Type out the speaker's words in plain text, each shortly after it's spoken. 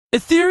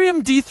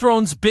Ethereum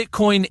dethrones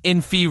Bitcoin in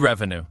fee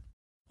revenue.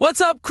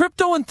 What's up,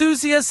 crypto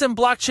enthusiasts and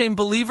blockchain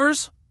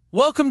believers?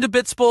 Welcome to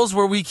BitsPuls,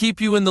 where we keep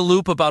you in the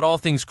loop about all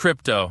things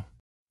crypto.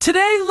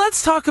 Today,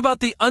 let's talk about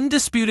the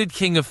undisputed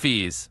king of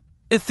fees,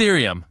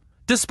 Ethereum.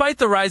 Despite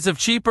the rise of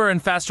cheaper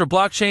and faster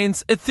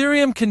blockchains,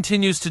 Ethereum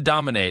continues to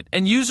dominate,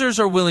 and users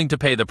are willing to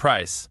pay the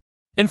price.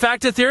 In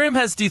fact, Ethereum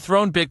has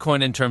dethroned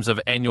Bitcoin in terms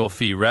of annual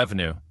fee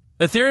revenue.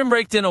 Ethereum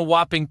raked in a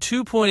whopping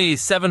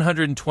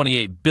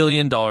 $2.728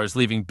 billion,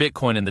 leaving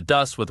Bitcoin in the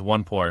dust with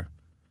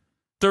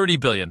 $1.30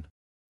 billion.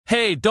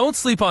 Hey, don't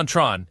sleep on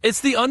Tron.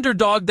 It's the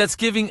underdog that's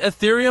giving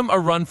Ethereum a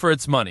run for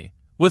its money,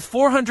 with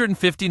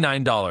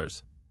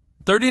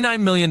 $459.39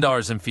 million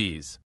in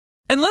fees.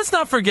 And let's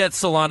not forget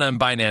Solana and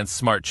Binance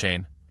Smart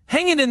Chain,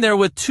 hanging in there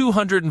with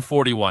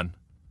 $241,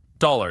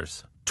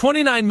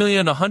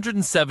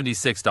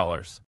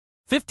 $29,176,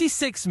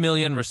 $56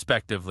 million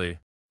respectively.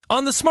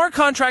 On the smart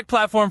contract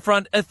platform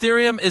front,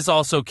 Ethereum is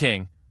also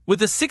king,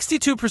 with a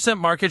 62%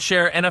 market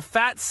share and a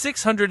fat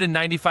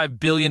 $695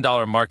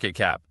 billion market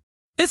cap.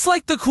 It's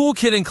like the cool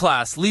kid in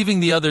class, leaving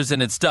the others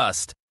in its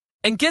dust.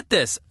 And get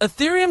this,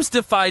 Ethereum's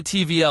DeFi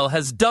TVL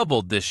has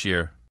doubled this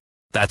year.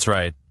 That's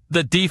right,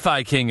 the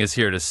DeFi king is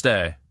here to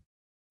stay.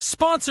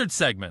 Sponsored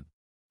segment.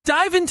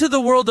 Dive into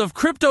the world of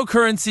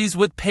cryptocurrencies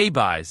with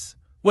pay-buys.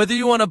 Whether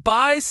you want to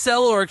buy,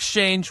 sell, or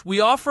exchange, we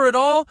offer it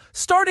all,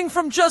 starting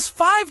from just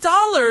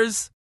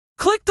 $5.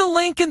 Click the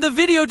link in the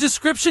video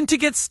description to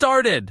get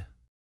started.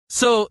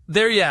 So,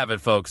 there you have it,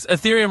 folks.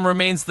 Ethereum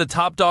remains the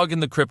top dog in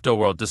the crypto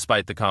world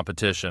despite the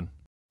competition.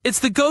 It's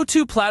the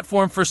go-to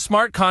platform for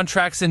smart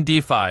contracts and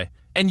DeFi,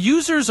 and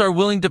users are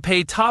willing to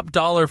pay top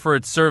dollar for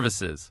its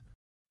services.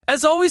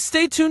 As always,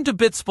 stay tuned to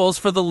BitsPuls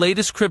for the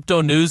latest crypto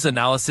news,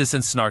 analysis,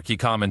 and snarky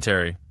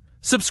commentary.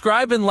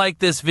 Subscribe and like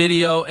this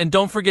video, and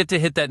don't forget to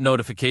hit that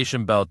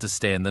notification bell to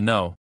stay in the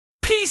know.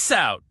 Peace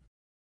out!